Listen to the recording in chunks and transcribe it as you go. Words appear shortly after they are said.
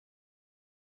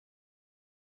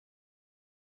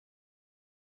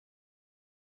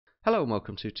Hello and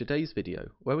welcome to today's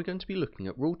video, where we're going to be looking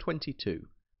at Rule 22,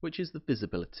 which is the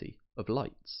visibility of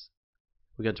lights.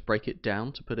 We're going to break it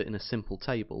down to put it in a simple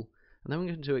table, and then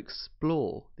we're going to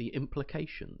explore the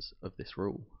implications of this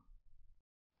rule.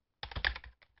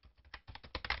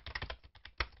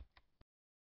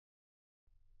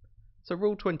 So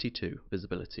Rule 22,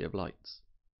 visibility of lights.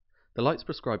 The lights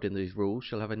prescribed in these rules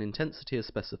shall have an intensity as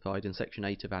specified in Section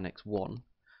 8 of Annex I.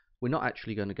 We're not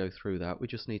actually going to go through that, we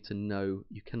just need to know,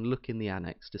 you can look in the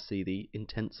annex to see the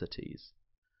intensities.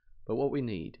 But what we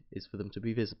need is for them to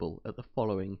be visible at the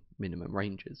following minimum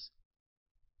ranges.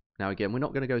 Now again, we're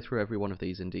not going to go through every one of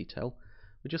these in detail,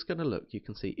 we're just going to look. You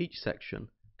can see each section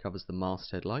covers the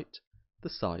masthead light, the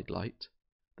side light,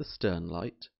 the stern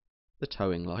light, the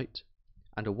towing light,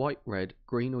 and a white, red,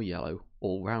 green or yellow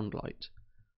all-round light.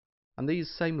 And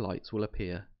these same lights will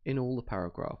appear in all the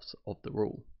paragraphs of the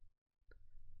rule.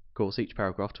 Of course, each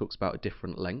paragraph talks about a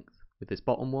different length. With this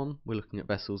bottom one, we're looking at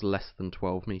vessels less than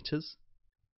 12 metres.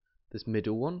 This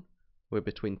middle one, we're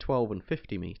between 12 and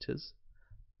 50 metres,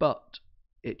 but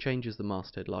it changes the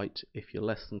masthead light if you're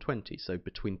less than 20, so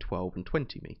between 12 and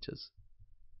 20 metres.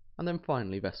 And then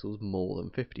finally, vessels more than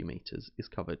 50 metres is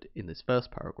covered in this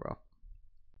first paragraph.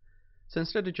 So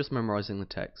instead of just memorising the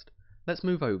text, let's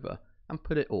move over and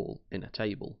put it all in a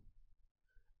table.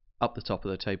 Up the top of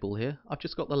the table here, I've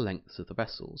just got the lengths of the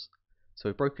vessels. So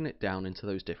we've broken it down into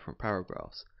those different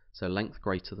paragraphs. So length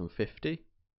greater than 50,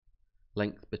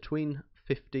 length between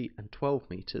 50 and 12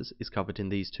 metres is covered in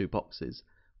these two boxes,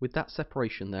 with that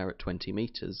separation there at 20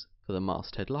 metres for the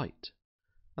masthead light.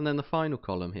 And then the final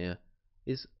column here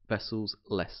is vessels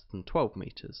less than 12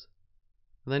 metres.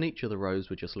 And then each of the rows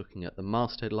we're just looking at the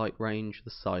masthead light range, the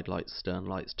side lights, stern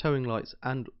lights, towing lights,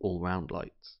 and all-round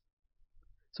lights.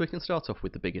 So we can start off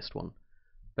with the biggest one.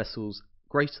 Vessels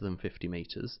greater than 50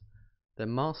 metres, their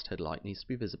masthead light needs to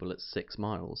be visible at 6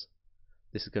 miles.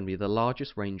 This is going to be the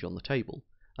largest range on the table,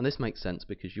 and this makes sense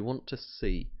because you want to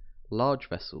see large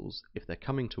vessels if they're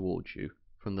coming towards you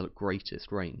from the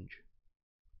greatest range.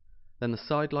 Then the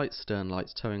side lights, stern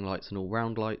lights, towing lights and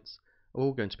all-round lights are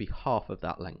all going to be half of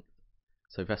that length.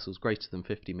 So vessels greater than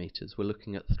 50 metres, we're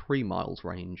looking at 3 miles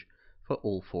range for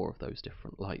all 4 of those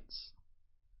different lights.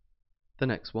 The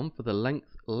next one, for the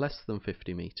length less than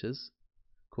 50 metres,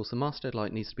 of course the masthead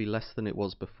light needs to be less than it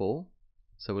was before,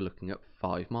 so we're looking at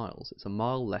 5 miles. It's a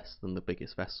mile less than the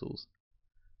biggest vessels.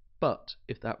 But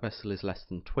if that vessel is less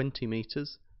than 20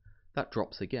 metres, that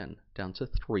drops again down to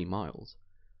 3 miles.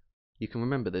 You can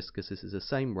remember this because this is the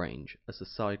same range as the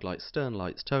side lights, stern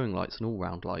lights, towing lights and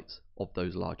all-round lights of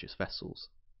those largest vessels.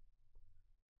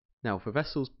 Now for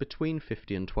vessels between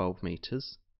 50 and 12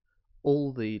 metres,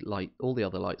 all the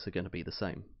other lights are going to be the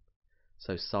same.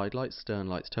 So side lights, stern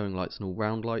lights, towing lights and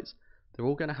all-round lights, they're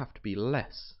all going to have to be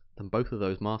less than both of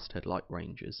those masthead light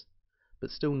ranges,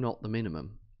 but still not the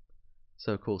minimum.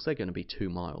 So of course they're going to be 2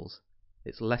 miles.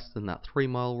 It's less than that 3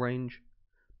 mile range,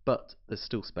 but there's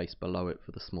still space below it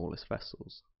for the smallest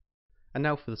vessels. And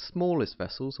now for the smallest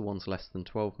vessels, the ones less than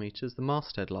 12 metres, the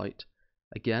masthead light,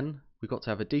 again, we've got to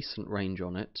have a decent range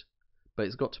on it, but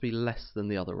it's got to be less than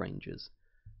the other ranges.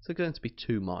 So it's going to be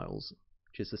 2 miles,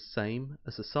 which is the same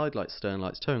as the side lights, stern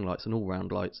lights, towing lights and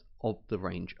all-round lights of the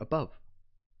range above.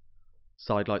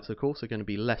 Side lights, of course, are going to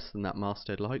be less than that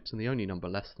masthead light, and the only number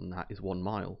less than that is 1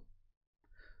 mile.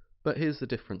 But here's the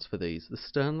difference for these. The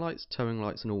stern lights, towing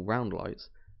lights and all-round lights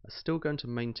are still going to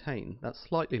maintain that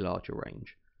slightly larger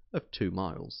range of 2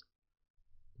 miles.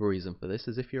 The reason for this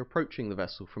is if you're approaching the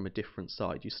vessel from a different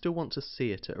side, you still want to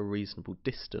see it at a reasonable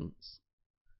distance,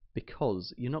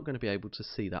 because you're not going to be able to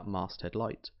see that masthead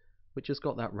light, which has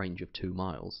got that range of 2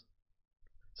 miles.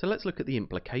 So let's look at the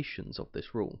implications of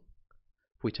this rule.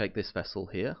 If we take this vessel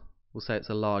here, we'll say it's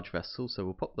a large vessel, so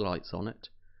we'll pop the lights on it,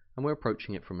 and we're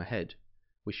approaching it from ahead.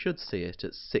 We should see it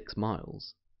at 6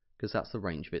 miles, because that's the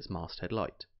range of its masthead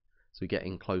light. So we get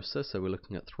in closer, so we're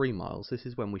looking at 3 miles, this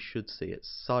is when we should see its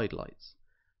side lights.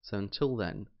 So until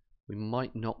then, we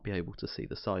might not be able to see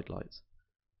the side lights.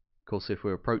 Of course, if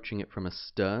we're approaching it from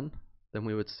astern, then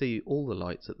we would see all the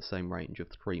lights at the same range of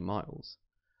 3 miles.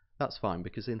 That's fine,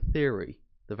 because in theory,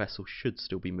 the vessel should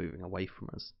still be moving away from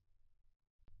us.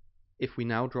 If we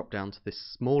now drop down to this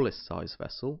smallest size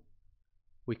vessel,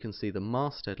 we can see the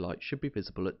masthead light should be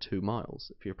visible at 2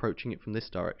 miles. If you're approaching it from this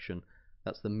direction,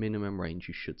 that's the minimum range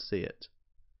you should see it.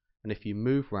 And if you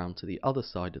move round to the other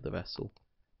side of the vessel,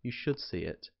 you should see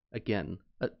it again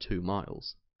at 2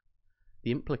 miles.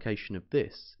 The implication of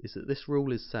this is that this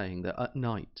rule is saying that at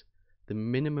night, the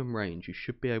minimum range you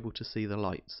should be able to see the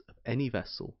lights of any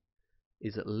vessel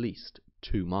is at least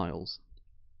 2 miles.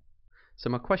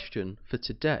 So my question for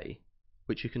today,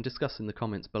 which you can discuss in the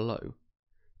comments below,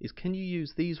 is, can you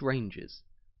use these ranges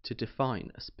to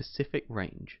define a specific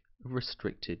range of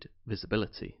restricted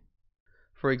visibility?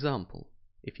 For example,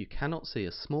 if you cannot see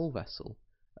a small vessel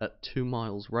at 2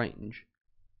 miles range,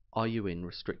 are you in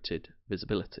restricted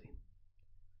visibility?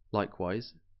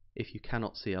 Likewise, if you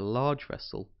cannot see a large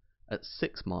vessel at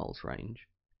 6 miles range,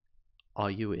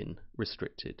 are you in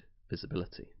restricted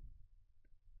visibility?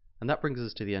 And that brings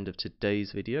us to the end of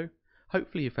today's video.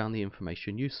 Hopefully you found the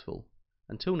information useful.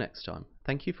 Until next time,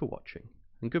 thank you for watching,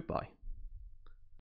 and goodbye.